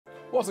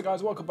What's up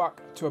guys, welcome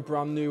back to a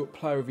brand new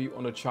player review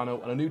on the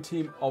channel, and a new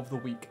team of the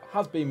week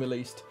has been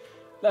released.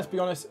 Let's be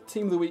honest,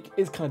 team of the week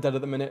is kind of dead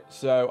at the minute,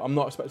 so I'm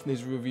not expecting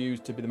these reviews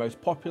to be the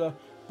most popular,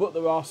 but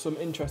there are some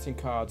interesting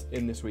cards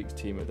in this week's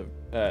team of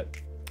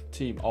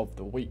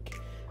the week.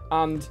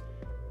 And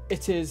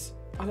it is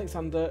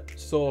Alexander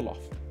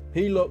Sorlotth.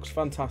 He looks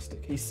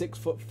fantastic. He's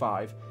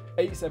 6'5",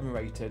 87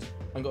 rated,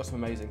 and got some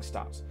amazing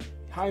stats.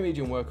 High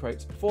medium work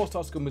rates,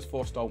 4-star scum with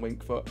 4-star wing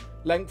foot,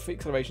 length,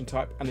 acceleration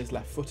type, and is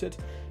left-footed.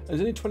 And he's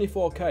only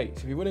 24k, so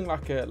if you're running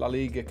like a La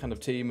Liga kind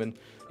of team and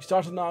you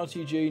started an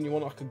RTG and you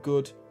want like a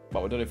good,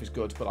 well, I don't know if it's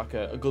good, but like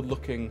a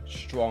good-looking,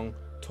 strong,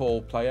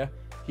 tall player,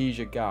 he's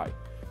your guy.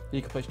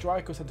 He can play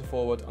striker, centre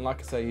forward, and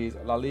like I say, he's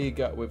La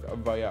Liga with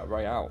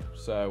Real.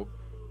 So,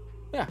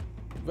 yeah,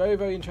 very,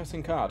 very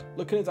interesting card.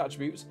 Looking at his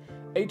attributes,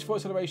 84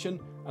 acceleration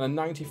and a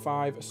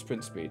 95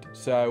 sprint speed.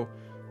 So,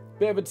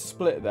 bit of a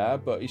split there,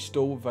 but he's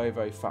still very,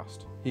 very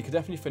fast. He could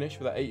definitely finish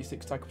with that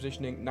 86 tackle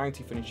positioning,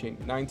 90 finishing,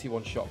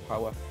 91 shot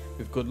power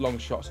with good long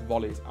shots,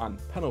 volleys and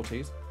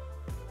penalties.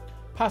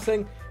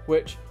 Passing,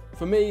 which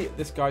for me,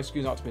 this guy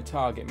screams out to be a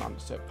target man,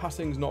 so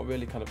passing's not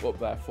really kind of up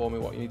there for me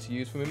what you need to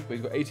use from him, but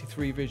he's got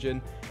 83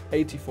 vision,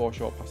 84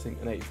 short passing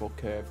and 84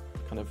 curve,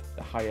 kind of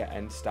the higher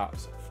end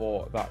stats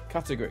for that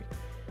category.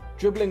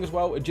 Dribbling as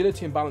well,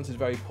 agility and balance is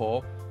very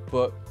poor,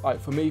 but like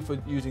for me, for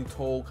using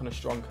tall kind of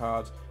strong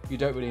cards, you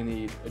don't really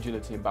need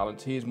agility and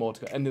balance. He is more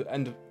to get on the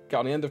end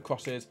of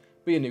crosses,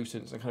 be a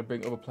nuisance, and kind of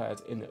bring other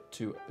players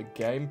into the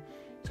game.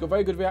 He's got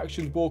very good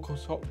reactions, ball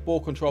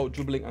control,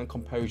 dribbling, and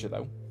composure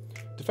though.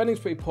 Defending's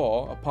pretty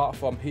poor, apart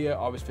from here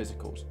are his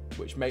physicals,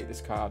 which make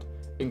this card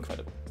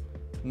incredible.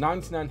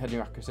 99 heading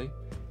accuracy,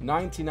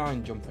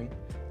 99 jumping,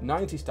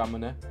 90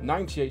 stamina,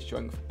 98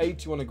 strength,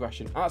 81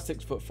 aggression at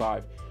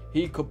 6'5".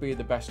 He could be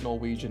the best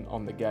Norwegian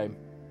on the game.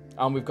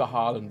 And we've got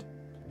Haaland.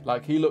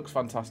 Like, he looks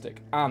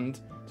fantastic. And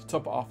to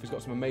top it off, he's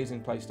got some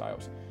amazing play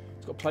styles.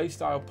 He's got play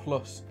style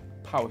plus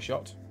power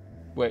shot,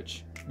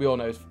 which we all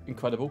know is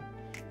incredible.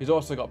 He's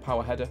also got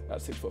power header at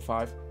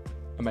 6'5",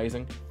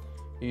 amazing.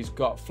 He's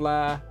got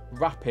flair,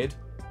 rapid,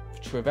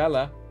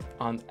 trivela,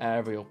 and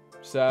aerial.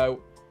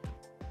 So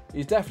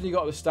he's definitely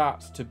got the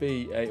stats to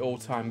be an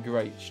all-time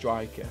great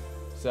striker.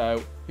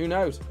 So who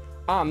knows?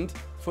 And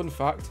fun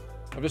fact,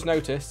 I've just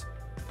noticed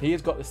he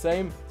has got the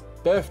same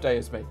birthday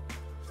as me,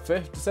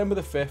 December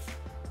the 5th,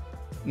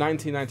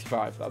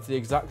 1995. That's the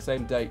exact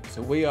same date.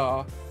 So we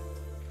are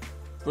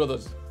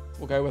brothers.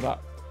 We'll go with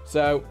that.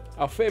 So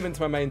I'll fit him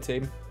into my main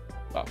team.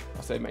 Well,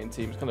 I say main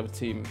team. It's kind of a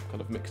team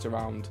kind of mixed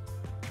around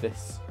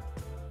this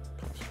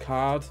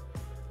card.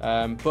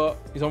 But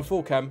he's on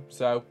full chem.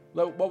 So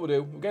what we'll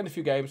do, we'll get in a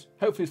few games.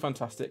 Hopefully it's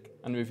fantastic,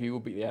 and the review will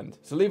be at the end.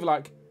 So leave a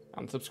like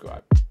and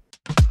subscribe.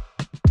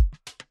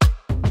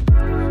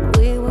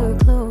 We were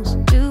close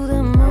to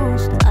the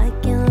most. I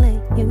can't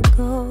let you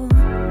go.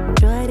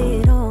 Tried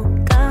it all.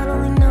 God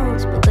only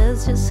knows, but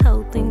that's just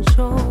how things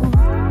roll.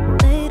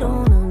 They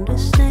don't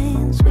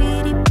understand.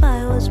 Sweetie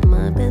pie was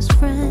my best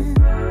friend.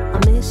 I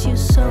miss you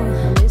so.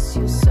 I miss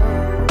you so.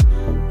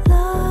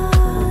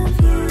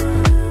 Love you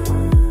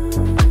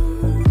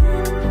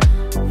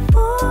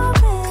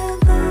forever.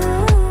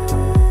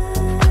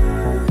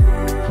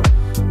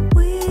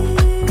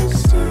 We're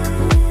still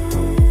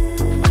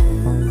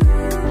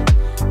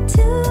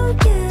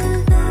together.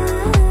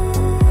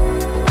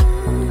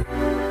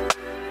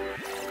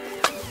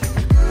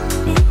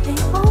 It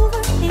ain't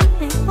over,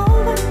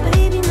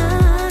 baby,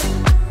 nah.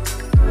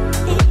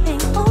 It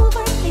ain't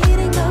over, it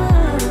ain't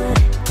good.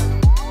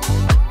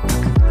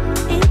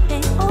 It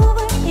ain't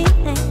over,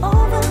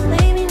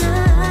 baby,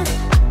 nah.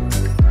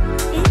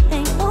 It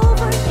ain't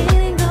over, it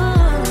ain't good.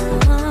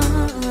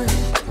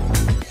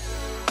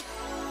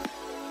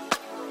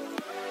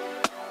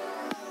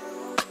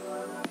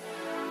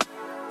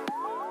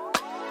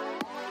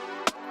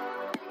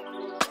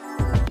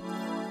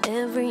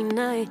 Every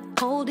night,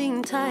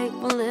 holding tight,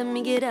 won't let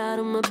me get out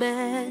of my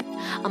bed.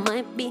 I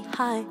might be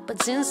high,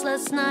 but since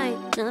last night,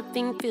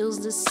 nothing feels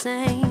the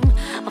same.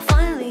 I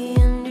finally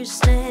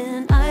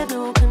understand, I have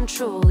no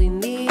control in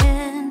the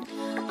end.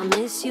 I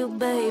miss you,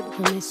 babe.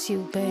 I miss you,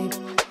 babe.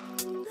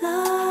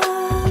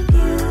 Love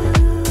you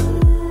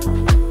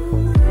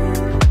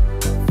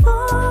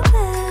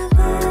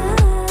forever.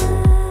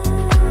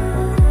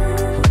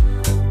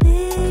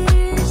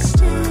 We're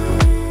still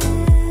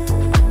together.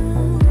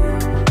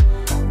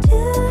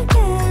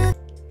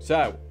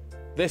 So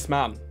this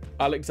man,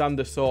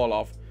 Alexander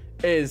Sorlotth,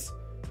 is,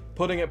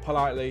 putting it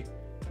politely,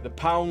 the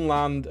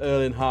Poundland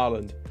Erling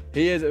Haaland.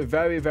 He is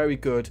very, very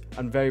good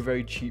and very,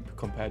 very cheap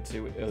compared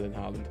to Erling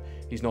Haaland.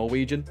 He's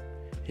Norwegian.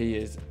 He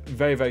is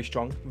very, very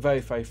strong,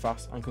 very, very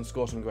fast, and can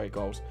score some great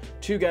goals.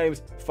 2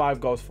 games, 5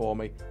 goals for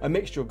me. A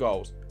mixture of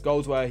goals.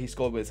 Goals where he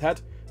scored with his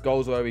head,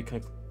 goals where he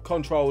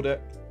controlled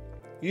it,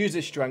 used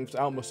his strength to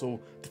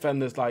outmuscle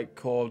defenders like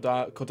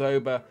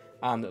Cordoba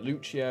and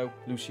Lucio,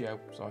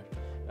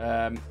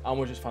 and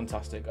was just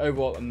fantastic.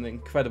 Overall, an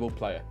incredible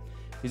player.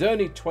 He's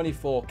only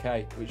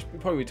 24k, which will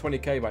probably be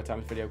 20k by the time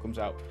this video comes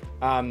out,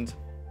 and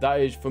that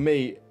is, for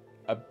me,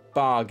 a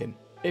bargain.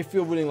 If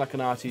you're running like an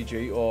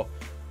RTG or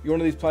you're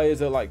one of these players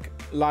that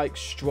like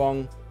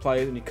strong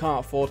players and you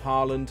can't afford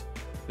Haaland,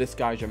 this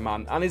guy's your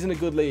man. And he's in a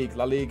good league,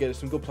 La Liga. There's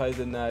some good players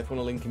in there. If you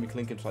want to link him, you can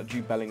link him to like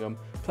Jude Bellingham,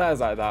 players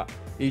like that.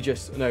 He's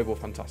just an overall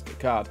fantastic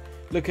card.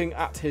 Looking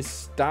at his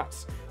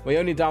stats, my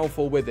only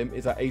downfall with him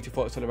is that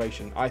 84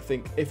 acceleration. I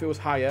think if it was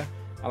higher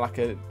and like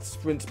a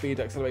sprint speed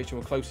acceleration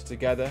were closer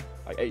together,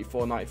 like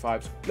 84,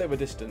 95, split of a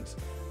distance,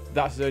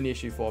 that's the only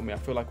issue for me. I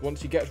feel like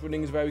once he gets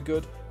running is very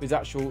good, his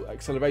actual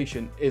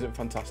acceleration isn't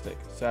fantastic.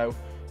 So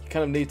you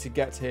kind of need to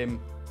get him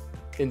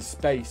in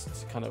space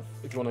to kind of,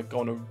 if you want to go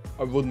on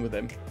a run with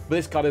him. But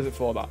this card isn't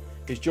for that.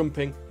 His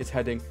jumping, his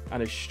heading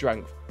and his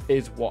strength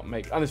is what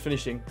makes, and his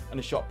finishing and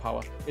his shot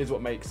power is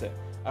what makes it.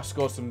 I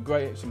scored some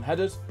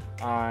headers,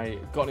 I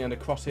got on the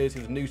crosses, he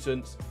was a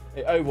nuisance.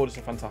 Overall just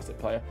a fantastic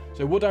player.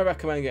 So would I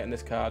recommend getting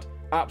this card?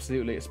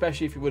 Absolutely,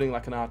 especially if you're winning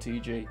like an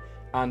RTG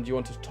and you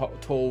want a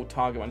tall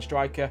target man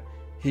striker,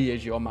 he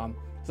is your man.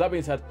 So that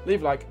being said,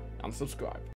 leave a like and subscribe.